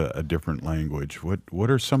it is a different language. What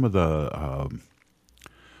are some of the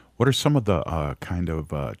kind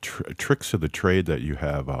of tricks of the trade that you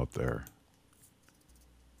have out there?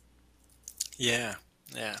 Yeah.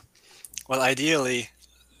 Well, ideally,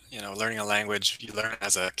 learning a language you learn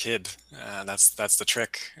as a kid. That's the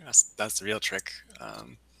trick. That's the real trick.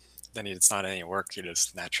 Then it's not any work. You're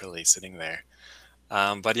just naturally sitting there.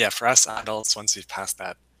 But yeah, for us adults, once we've passed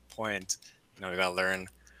that point, we got to learn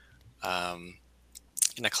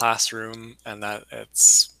in a classroom, and that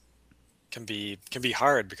can be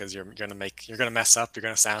hard because you're gonna mess up. You're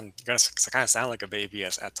gonna kind of sound like a baby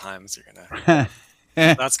at times.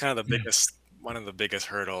 That's kind of one of the biggest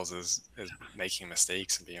hurdles is making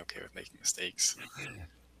mistakes and being okay with making mistakes.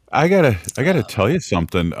 I gotta tell you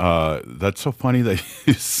something. That's so funny that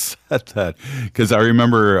you said that, because I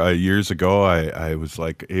remember years ago I was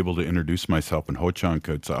like able to introduce myself in Ho-Chunk.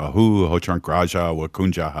 It's Ahu Ho-Chunk Raja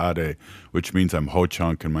Wakunja Hade, which means I'm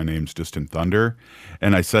Ho-Chunk and my name's Distant Thunder.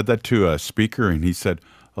 And I said that to a speaker, and he said,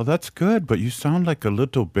 "Oh, that's good, but you sound like a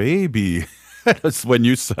little baby." When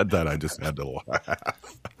you said that, I just had to laugh.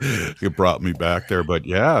 It brought me back there. But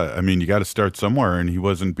yeah, I mean, you got to start somewhere, and he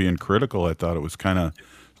wasn't being critical. I thought it was kind of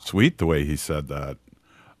sweet the way he said that.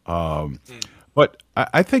 But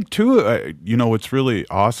I think too, what's really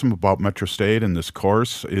awesome about Metro State and this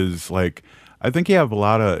course is like, I think you have a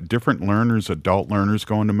lot of different learners, adult learners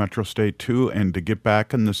going to Metro State too, and to get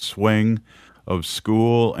back in the swing of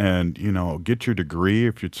school and, get your degree.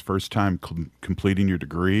 If it's first time completing your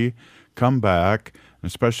degree, come back,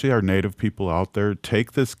 especially our Native people out there,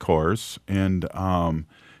 take this course and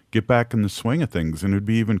get back in the swing of things. And it'd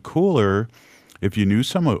be even cooler if you knew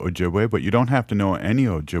some Ojibwe, but you don't have to know any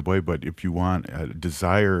Ojibwe, but if you want a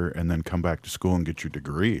desire and then come back to school and get your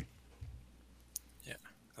degree. Yeah,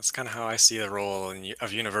 that's kind of how I see the role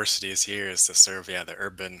of universities here, is to serve, the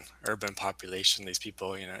urban population. These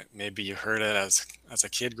people, maybe you heard it as a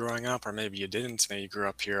kid growing up, or maybe you didn't. Maybe you grew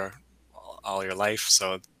up here all your life.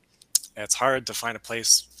 So it's hard to find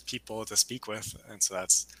people to speak with. And so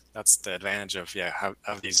that's the advantage of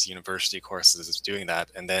these university courses, is doing that.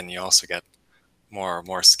 And then you also get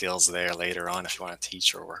more skills there later on if you want to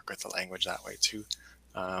teach or work with the language that way too.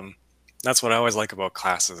 That's what I always like about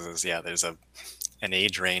classes is, there's an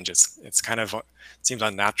age range. It's kind of, it seems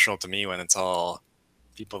unnatural to me when it's all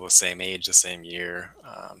people the same age, the same year.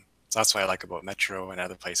 So that's what I like about Metro and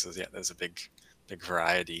other places. Yeah, there's a big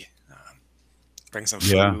variety. Bring some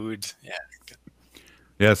food.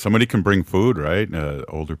 Yeah, somebody can bring food, right?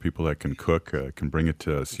 Older people that can cook can bring it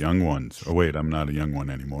to us young ones. Oh, wait, I'm not a young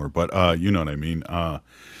one anymore, but you know what I mean. And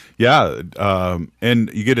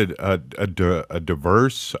you get a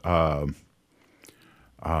diverse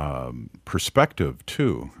perspective,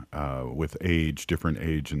 too, with different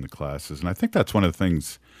age in the classes. And I think that's one of the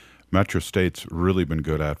things Metro State's really been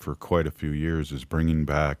good at for quite a few years, is bringing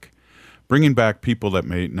back people that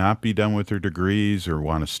may not be done with their degrees or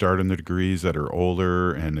want to start in the degrees, that are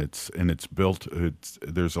older, and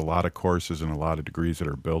there's a lot of courses and a lot of degrees that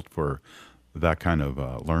are built for that kind of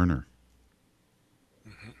learner.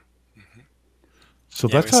 So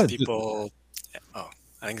that's how people.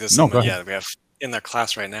 I think there's we have in their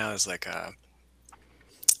class right now is like a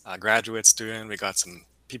graduate student. We got some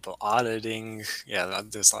people auditing. Yeah,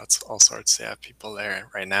 there's all sorts. Yeah, people there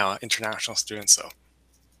right now, international students. So.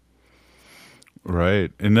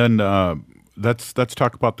 Right. And then let's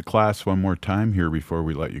talk about the class one more time here before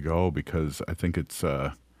we let you go, because I think it's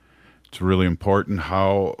really important.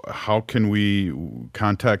 How can we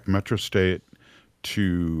contact Metro State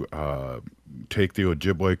to take the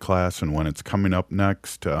Ojibwe class, and when it's coming up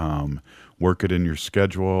next, work it in your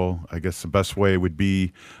schedule? I guess the best way would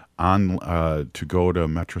be to go to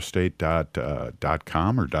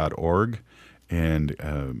metrostate.com or .org and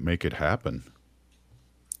make it happen.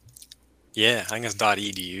 Yeah, I think it's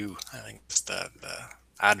 .edu. I think it's the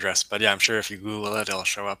address. But yeah, I'm sure if you Google it, it'll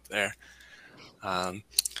show up there.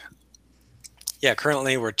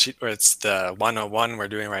 Currently it's the 101 we're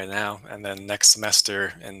doing right now, and then next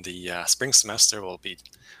semester in the spring semester we'll be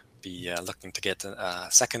looking to get a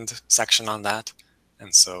second section on that.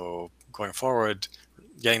 And so going forward,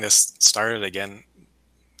 getting this started again,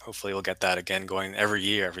 hopefully we'll get that again going every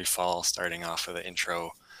year, every fall, starting off with the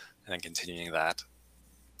intro and then continuing that.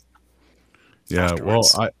 Yeah,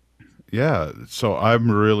 afterwards. So I'm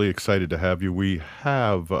really excited to have you. We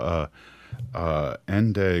have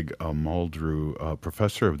Aandeg Muldrew,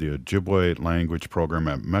 professor of the Ojibwe language program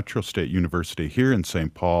at Metro State University here in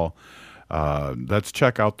St. Paul. Let's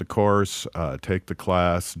check out the course, take the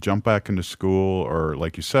class, jump back into school, or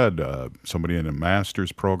like you said, somebody in a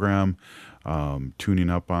master's program, tuning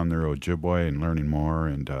up on their Ojibwe and learning more,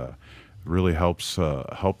 and really helps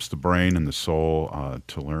the brain and the soul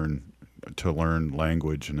to learn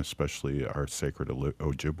language, and especially our sacred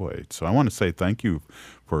Ojibwe. So I want to say thank you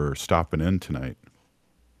for stopping in tonight.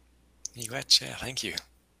 You betcha. Thank you.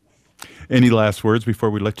 Any last words before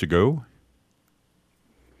we let you go?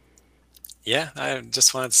 Yeah, I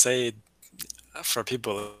just wanted to say for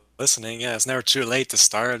people listening, yeah, it's never too late to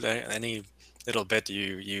start. Any little bit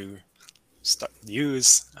you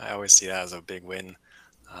use, I always see that as a big win.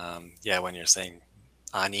 Yeah, when you're saying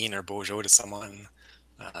anin or bojo to someone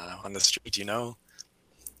on the street,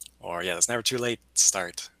 or yeah, it's never too late to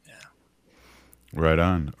start. Right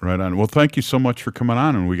on. Well, thank you so much for coming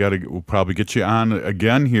on, and we'll probably get you on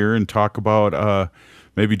again here and talk about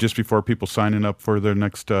maybe just before people signing up for their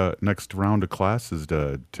next round of classes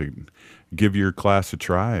to give your class a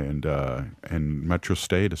try, and Metro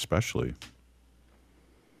State especially.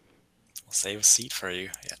 I'll save a seat for you.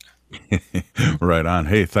 Yeah. Right on.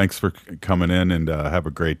 Hey, thanks for coming in, and have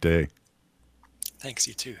a great day. Thanks,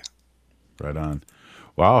 you too. Right on.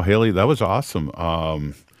 Wow, Haley, that was awesome.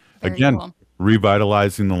 Again, cool.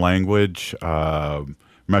 Revitalizing the language,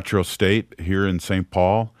 Metro State here in St.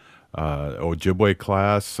 Paul, Ojibwe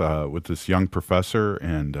class with this young professor,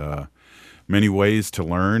 and many ways to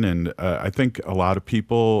learn. And I think a lot of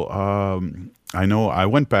people, I know I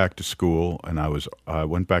went back to school, and I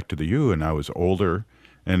went back to the U, and I was older,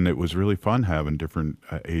 and it was really fun having different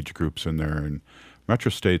age groups in there. And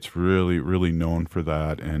Metro State's really, really known for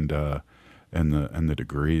that, and the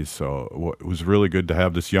degrees. So it was really good to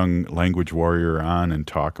have this young language warrior on and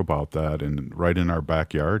talk about that, and right in our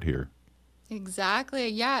backyard here. Exactly.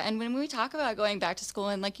 Yeah. And when we talk about going back to school,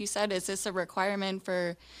 and like you said, is this a requirement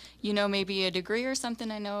for, maybe a degree or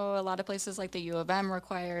something? I know a lot of places like the U of M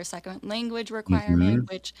require a second language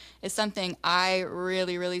requirement, which is something I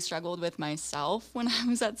really, really struggled with myself when I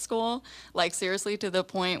was at school. Like seriously, to the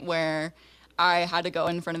point where I had to go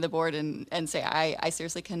in front of the board and say, I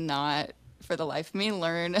seriously cannot for the life of me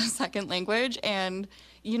learn a second language. And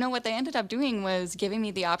what they ended up doing was giving me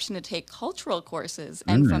the option to take cultural courses.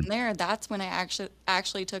 And from there, that's when I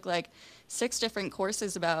actually took like 6 different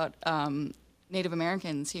courses about Native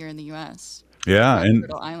Americans here in the U.S. Yeah. And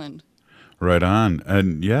Turtle Island. Right on.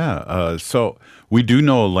 And yeah, so we do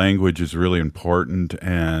know language is really important,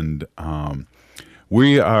 and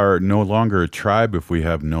we are no longer a tribe if we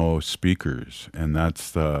have no speakers. And that's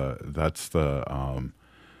the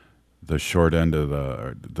short end of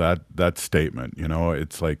that statement.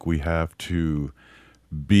 It's like we have to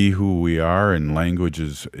be who we are, and language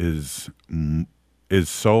is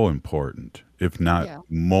so important, if not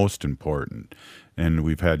most important. And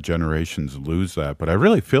we've had generations lose that. But I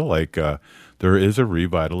really feel like there is a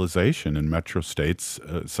revitalization in Metro States.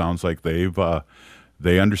 Sounds like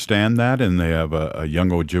they understand that, and they have a young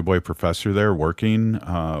Ojibwe professor there working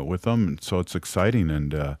with them. And so it's exciting,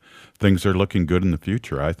 and things are looking good in the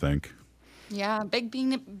future, I think. Yeah, big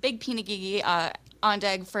Pinagigi,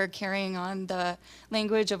 Aandeg, for carrying on the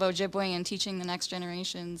language of Ojibwe and teaching the next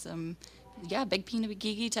generations. Big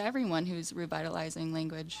Pinagigi to everyone who's revitalizing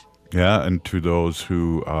language. Yeah, and to those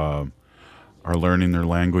who are learning their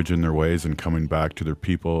language and their ways and coming back to their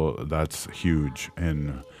people, that's huge.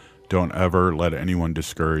 And don't ever let anyone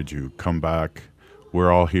discourage you. Come back.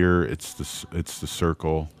 We're all here. It's the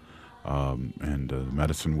circle. And the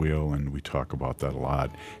medicine wheel, and we talk about that a lot.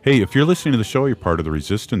 Hey, if you're listening to the show, you're part of the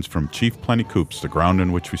resistance from Chief Plenty Coops. The ground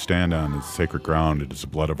in which we stand on is sacred ground. It is the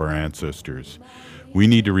blood of our ancestors. We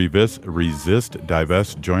need to resist,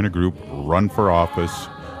 divest, join a group, run for office,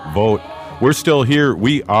 vote. We're still here.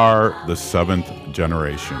 We are the 7th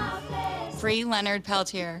generation. Free Leonard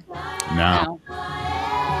Peltier. Now.